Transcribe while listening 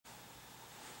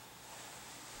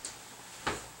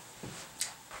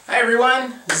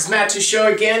everyone, this is Matt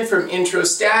Touchot again from Intro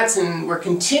Stats, and we're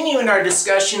continuing our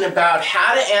discussion about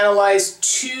how to analyze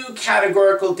two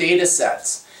categorical data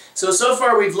sets. So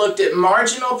far we've looked at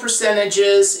marginal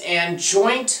percentages and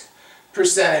joint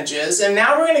percentages, and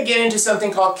now we're going to get into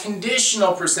something called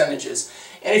conditional percentages.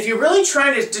 And if you're really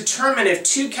trying to determine if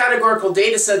two categorical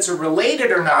data sets are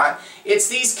related or not, it's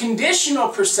these conditional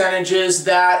percentages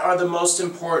that are the most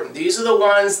important. These are the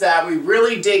ones that we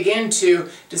really dig into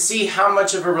to see how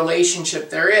much of a relationship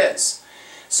there is.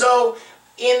 So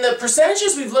in the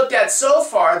percentages we've looked at so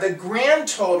far, the grand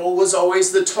total was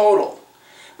always the total.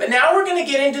 But now we're going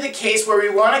to get into the case where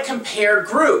we want to compare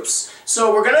groups.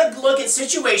 So we're going to look at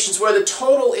situations where the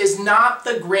total is not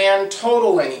the grand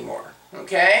total anymore.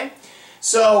 Okay?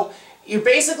 So you're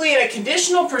basically in a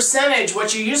conditional percentage,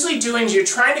 what you're usually doing is you're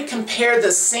trying to compare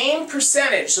the same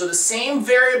percentage, so the same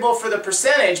variable for the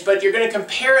percentage, but you're going to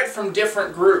compare it from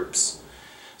different groups.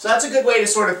 So that's a good way to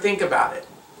sort of think about it.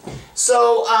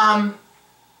 So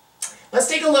let's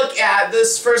take a look at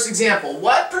this first example.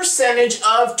 What percentage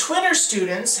of Twitter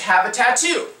students have a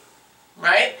tattoo?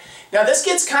 Right? Now this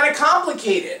gets kind of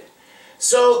complicated.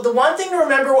 So the one thing to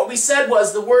remember, what we said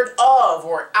was the word of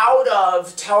or out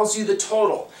of tells you the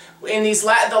total. In these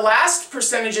the last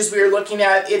percentages we were looking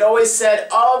at, it always said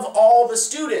of all the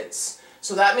students.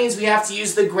 So that means we have to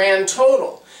use the grand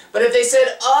total. But if they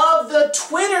said of the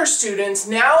Twitter students,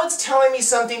 now it's telling me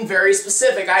something very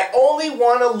specific. I only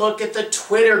want to look at the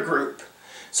Twitter group.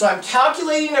 So I'm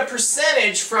calculating a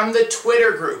percentage from the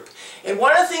Twitter group. And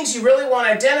one of the things you really want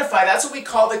to identify, that's what we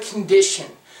call the condition.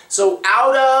 So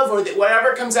out of, or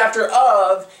whatever comes after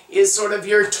of, is sort of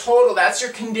your total. That's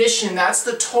your condition. That's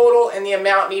the total, and the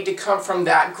amount need to come from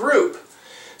that group.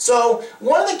 So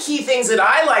one of the key things that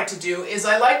I like to do is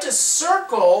I like to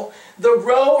circle the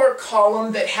row or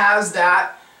column that has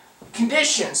that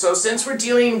condition. So since we're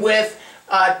dealing with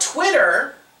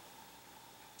Twitter,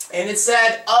 and it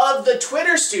said of the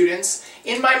Twitter students,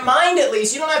 in my mind at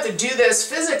least, you don't have to do this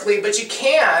physically, but you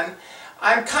can,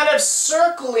 I'm kind of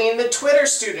circling the Twitter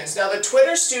students. Now the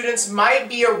Twitter students might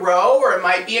be a row or it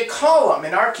might be a column.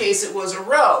 In our case it was a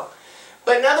row.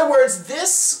 But in other words,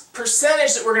 this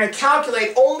percentage that we're going to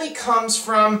calculate only comes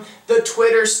from the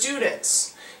Twitter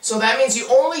students. So that means you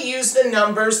only use the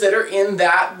numbers that are in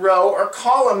that row or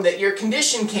column that your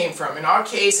condition came from. In our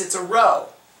case it's a row.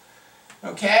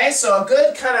 Okay, so a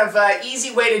good kind of easy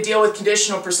way to deal with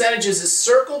conditional percentages is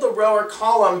circle the row or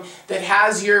column that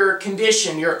has your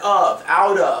condition, your of,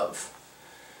 out of.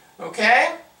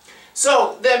 Okay?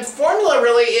 So the formula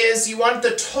really is you want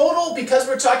the total, because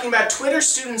we're talking about Twitter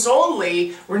students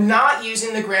only, we're not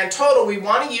using the grand total, we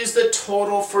want to use the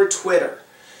total for Twitter.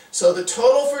 So the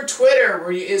total for Twitter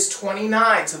is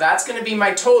 29, so that's going to be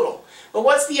my total. But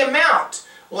what's the amount?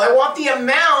 Well, I want the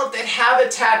amount that have a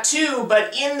tattoo,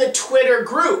 but in the Twitter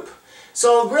group.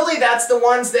 So really that's the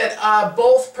ones that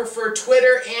both prefer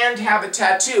Twitter and have a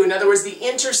tattoo. In other words, the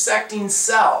intersecting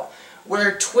cell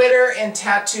where Twitter and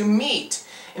tattoo meet.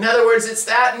 In other words, it's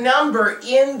that number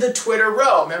in the Twitter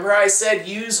row. Remember I said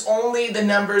use only the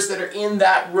numbers that are in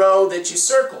that row that you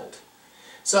circled.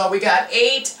 So we got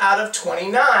 8 out of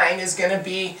 29 is going to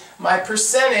be my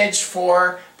percentage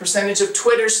for percentage of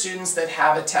Twitter students that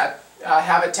have a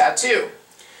tattoo.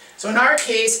 So in our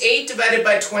case, 8 divided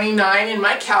by 29 in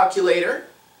my calculator,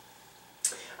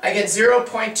 I get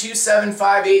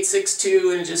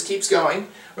 0.275862, and it just keeps going.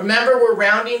 Remember, we're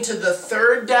rounding to the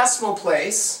third decimal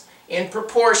place in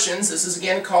proportions. This is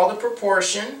again called a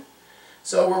proportion.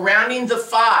 So we're rounding the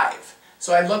 5.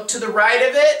 So I look to the right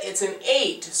of it, it's an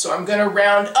 8. So I'm going to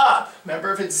round up.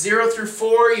 Remember, if it's 0 through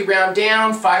 4, you round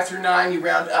down. 5 through 9, you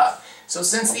round up. So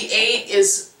since the 8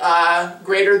 is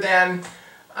greater than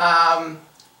 5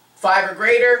 or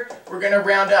greater, we're going to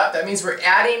round up. That means we're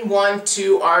adding 1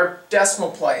 to our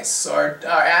decimal place, so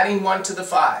adding 1 to the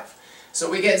 5. So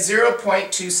we get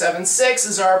 0.276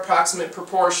 is our approximate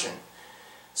proportion.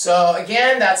 So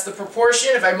again, that's the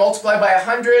proportion. If I multiply by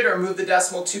 100 or move the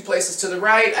decimal 2 places to the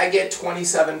right, I get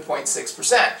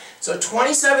 27.6%. So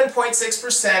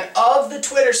 27.6% of the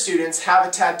Twitter students have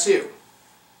a tattoo.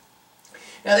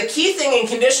 Now the key thing in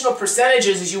conditional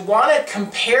percentages is you want to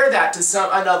compare that to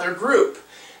another group.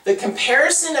 The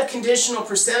comparison of conditional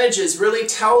percentages really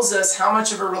tells us how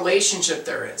much of a relationship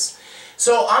there is.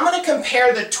 So I'm going to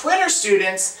compare the Twitter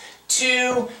students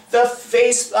to the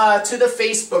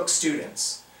Facebook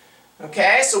students.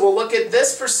 Okay, so we'll look at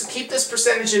this, keep this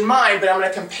percentage in mind, but I'm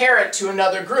going to compare it to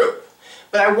another group.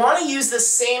 But I want to use the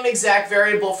same exact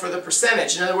variable for the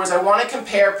percentage. In other words, I want to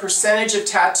compare percentage of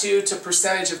tattoo to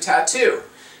percentage of tattoo.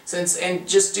 And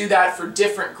just do that for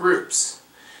different groups.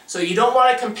 So you don't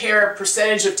want to compare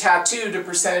percentage of tattoo to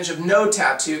percentage of no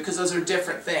tattoo because those are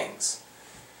different things.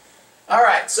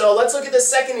 Alright, so let's look at the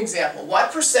second example.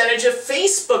 What percentage of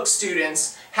Facebook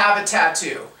students have a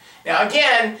tattoo? Now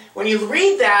again, when you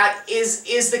read that,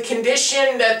 is the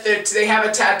condition that they have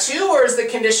a tattoo or is the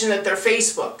condition that they're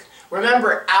Facebook?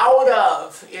 Remember, out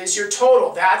of is your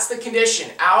total. That's the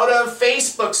condition. Out of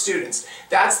Facebook students.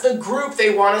 That's the group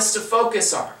they want us to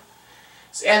focus on.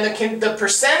 And the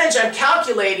percentage I'm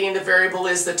calculating, the variable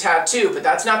is the tattoo, but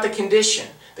that's not the condition.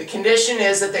 The condition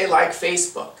is that they like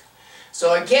Facebook.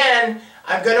 So again,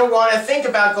 I'm going to want to think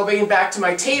about going back to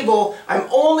my table. I'm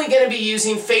only going to be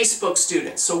using Facebook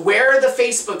students. So where are the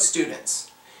Facebook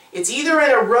students? It's either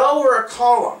in a row or a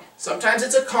column. Sometimes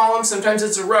it's a column, sometimes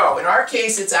it's a row. In our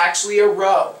case, it's actually a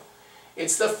row.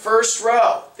 It's the first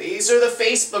row. These are the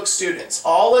Facebook students.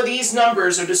 All of these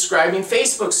numbers are describing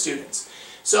Facebook students.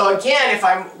 So again, if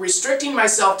I'm restricting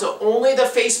myself to only the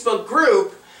Facebook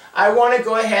group, I want to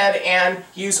go ahead and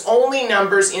use only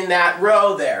numbers in that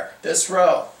row there, this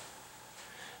row.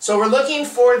 So we're looking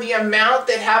for the amount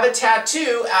that have a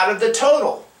tattoo out of the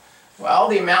total. Well,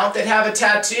 the amount that have a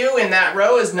tattoo in that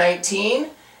row is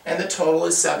 19, and the total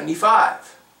is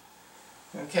 75.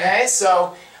 Okay,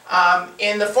 so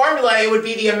in the formula, it would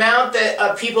be the amount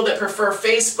of people that prefer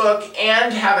Facebook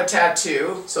and have a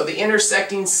tattoo, so the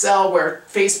intersecting cell where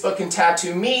Facebook and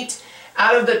tattoo meet,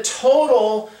 out of the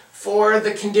total for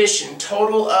the condition,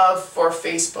 total of for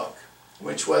Facebook,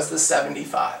 which was the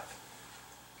 75.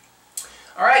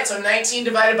 Alright, so 19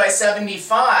 divided by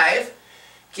 75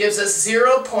 gives us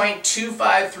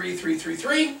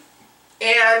 0.253333,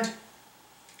 and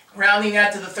rounding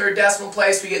that to the third decimal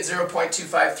place, we get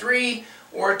 0.253,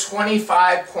 or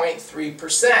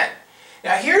 25.3%.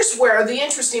 Now here's where the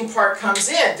interesting part comes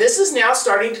in. This is now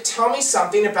starting to tell me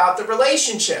something about the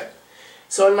relationship.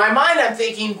 So in my mind I'm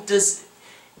thinking, is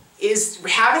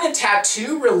having a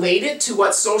tattoo related to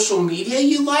what social media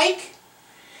you like?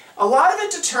 A lot of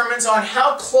it determines on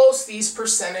how close these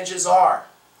percentages are.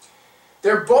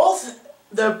 They're both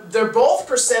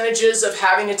percentages of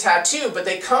having a tattoo, but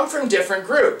they come from different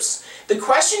groups. The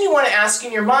question you want to ask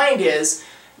in your mind is,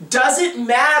 does it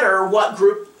matter what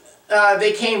group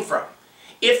they came from?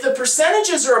 If the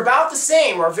percentages are about the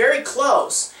same or very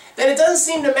close, then it doesn't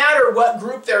seem to matter what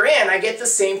group they're in. I get the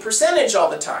same percentage all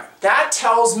the time. That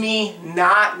tells me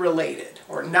not related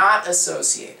or not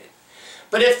associated.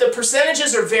 But if the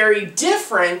percentages are very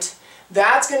different,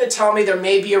 that's going to tell me there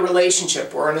may be a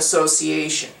relationship or an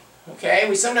association. Okay?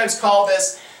 We sometimes call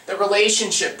this the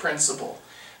relationship principle.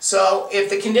 So if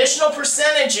the conditional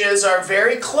percentages are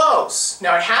very close,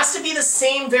 now it has to be the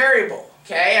same variable.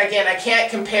 Okay? Again, I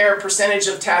can't compare percentage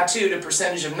of tattoo to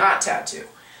percentage of not tattoo.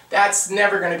 That's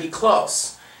never going to be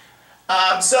close.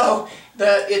 It's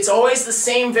always the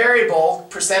same variable,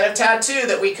 percent of tattoo,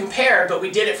 that we compared, but we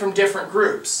did it from different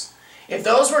groups. If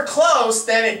those were close,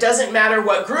 then it doesn't matter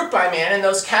what group I'm in, and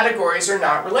those categories are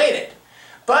not related.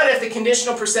 But if the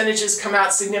conditional percentages come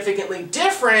out significantly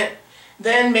different,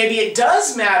 then maybe it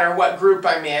does matter what group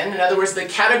I'm in. In other words, the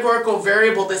categorical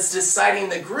variable that's deciding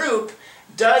the group,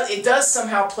 does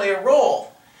somehow play a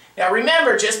role. Now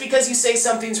remember, just because you say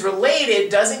something's related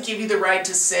doesn't give you the right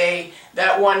to say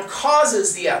that one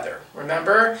causes the other.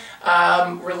 Remember,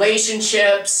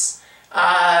 relationships,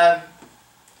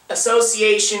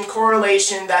 association,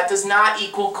 correlation, that does not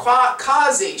equal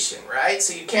causation, right?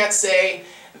 So you can't say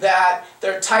that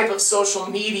their type of social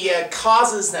media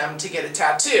causes them to get a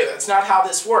tattoo. That's not how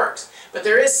this works. But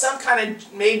there is some kind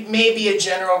of, maybe a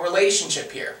general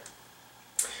relationship here.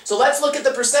 So let's look at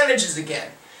the percentages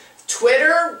again.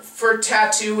 Twitter for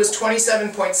tattoo was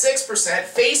 27.6%,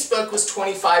 Facebook was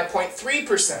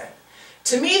 25.3%.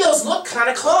 To me, those look kind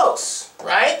of close,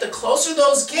 right? The closer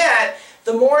those get,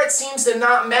 the more it seems to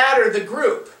not matter the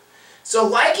group. So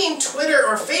liking Twitter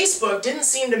or Facebook didn't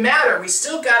seem to matter. We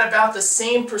still got about the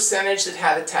same percentage that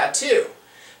had a tattoo.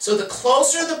 So the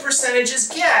closer the percentages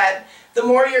get, the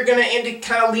more you're going to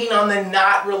kind of lean on the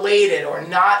not related or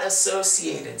not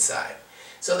associated side.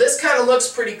 So this kind of looks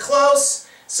pretty close.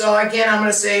 So again, I'm going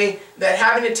to say that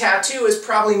having a tattoo is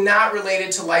probably not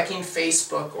related to liking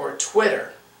Facebook or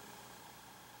Twitter.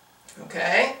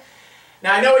 Okay?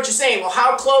 Now I know what you're saying, well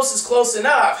how close is close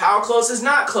enough? How close is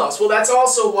not close? Well, that's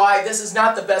also why this is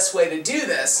not the best way to do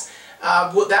this.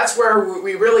 Well, that's where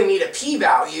we really need a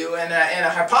p-value and a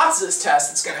hypothesis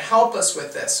test that's going to help us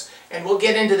with this. And we'll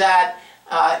get into that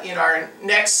in our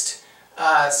next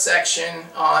section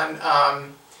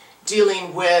on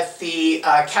dealing with the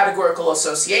categorical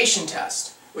association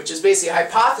test, which is basically a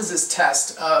hypothesis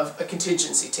test of a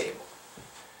contingency table.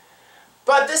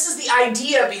 But this is the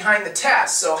idea behind the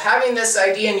test, so having this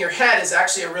idea in your head is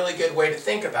actually a really good way to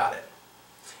think about it.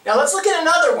 Now let's look at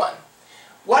another one.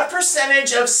 What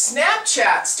percentage of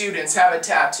Snapchat students have a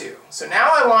tattoo? So now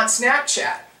I want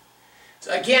Snapchat.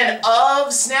 So again, of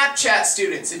Snapchat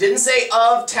students. It didn't say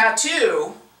of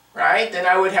tattoo, right? Then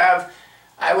I would have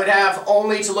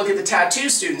only to look at the tattoo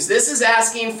students. This is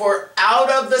asking for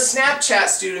out of the Snapchat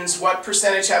students, what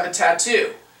percentage have a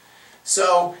tattoo?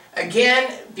 So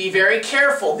again, be very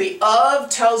careful. The of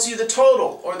tells you the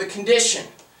total or the condition.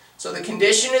 So the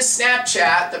condition is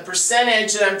Snapchat. The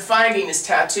percentage that I'm finding is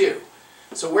tattoo.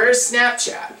 So where's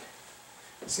Snapchat?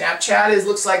 Snapchat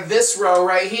looks like this row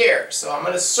right here. So I'm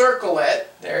going to circle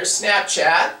it. There's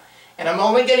Snapchat. And I'm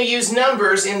only going to use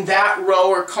numbers in that row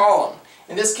or column.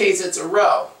 In this case, it's a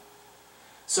row.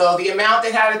 So the amount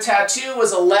that had a tattoo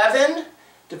was 11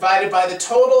 divided by the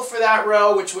total for that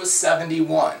row, which was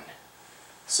 71.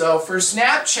 So for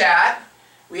Snapchat,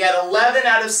 we had 11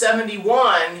 out of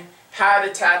 71 had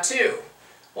a tattoo.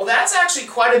 Well, that's actually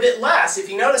quite a bit less. If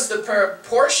you notice, the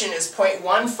proportion is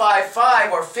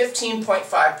 0.155 or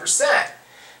 15.5%.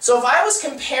 So if I was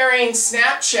comparing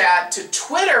Snapchat to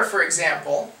Twitter, for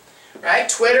example, right?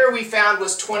 Twitter we found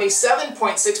was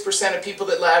 27.6% of people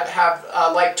that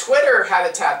like Twitter had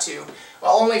a tattoo,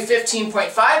 while only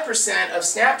 15.5% of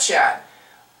Snapchat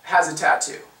has a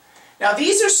tattoo. Now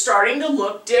these are starting to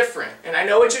look different, and I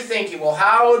know what you're thinking, well,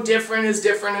 how different is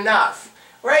different enough?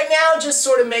 Right now, just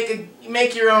sort of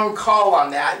make your own call on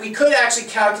that. We could actually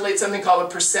calculate something called a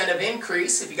percent of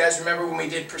increase. If you guys remember when we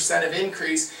did percent of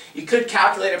increase, you could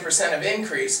calculate a percent of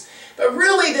increase. But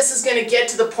really, this is going to get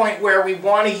to the point where we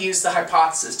want to use the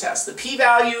hypothesis test. The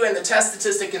p-value and the test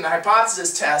statistic in the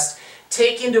hypothesis test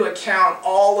take into account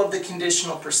all of the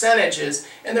conditional percentages,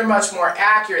 and they're much more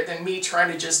accurate than me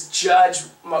trying to just judge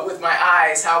with my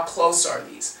eyes how close are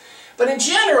these. But in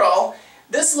general,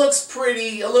 this looks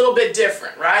a little bit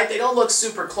different, right? They don't look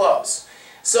super close.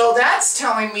 So that's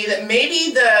telling me that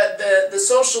maybe the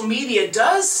social media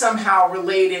does somehow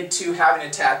related to having a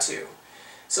tattoo.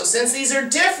 So since these are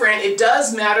different, it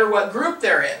does matter what group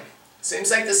they're in.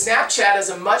 Seems like the Snapchat has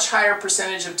a much higher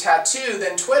percentage of tattoo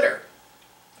than Twitter.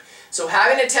 So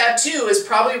having a tattoo is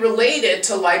probably related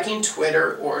to liking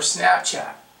Twitter or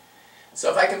Snapchat. So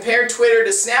if I compare Twitter to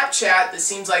Snapchat, it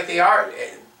seems like they are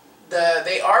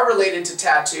related to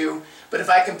tattoo, but if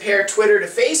I compare Twitter to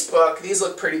Facebook, these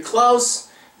look pretty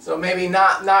close, so maybe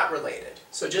not related.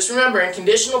 So just remember, in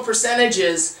conditional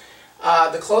percentages,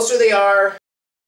 the closer they are,